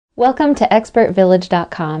Welcome to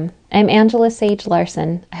expertvillage.com. I'm Angela Sage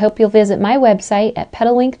Larson. I hope you'll visit my website at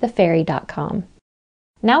petalwinkthefairy.com.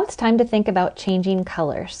 Now it's time to think about changing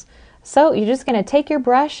colors. So you're just going to take your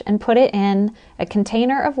brush and put it in a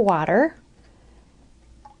container of water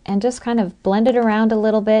and just kind of blend it around a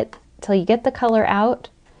little bit till you get the color out,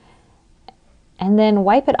 and then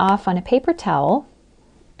wipe it off on a paper towel,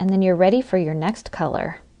 and then you're ready for your next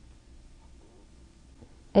color.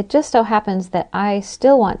 It just so happens that I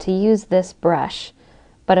still want to use this brush,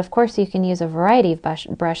 but of course you can use a variety of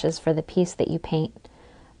brushes for the piece that you paint.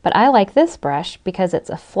 But I like this brush because it's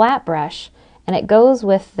a flat brush and it goes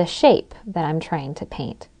with the shape that I'm trying to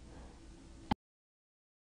paint.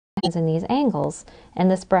 In these angles, and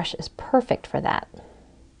this brush is perfect for that.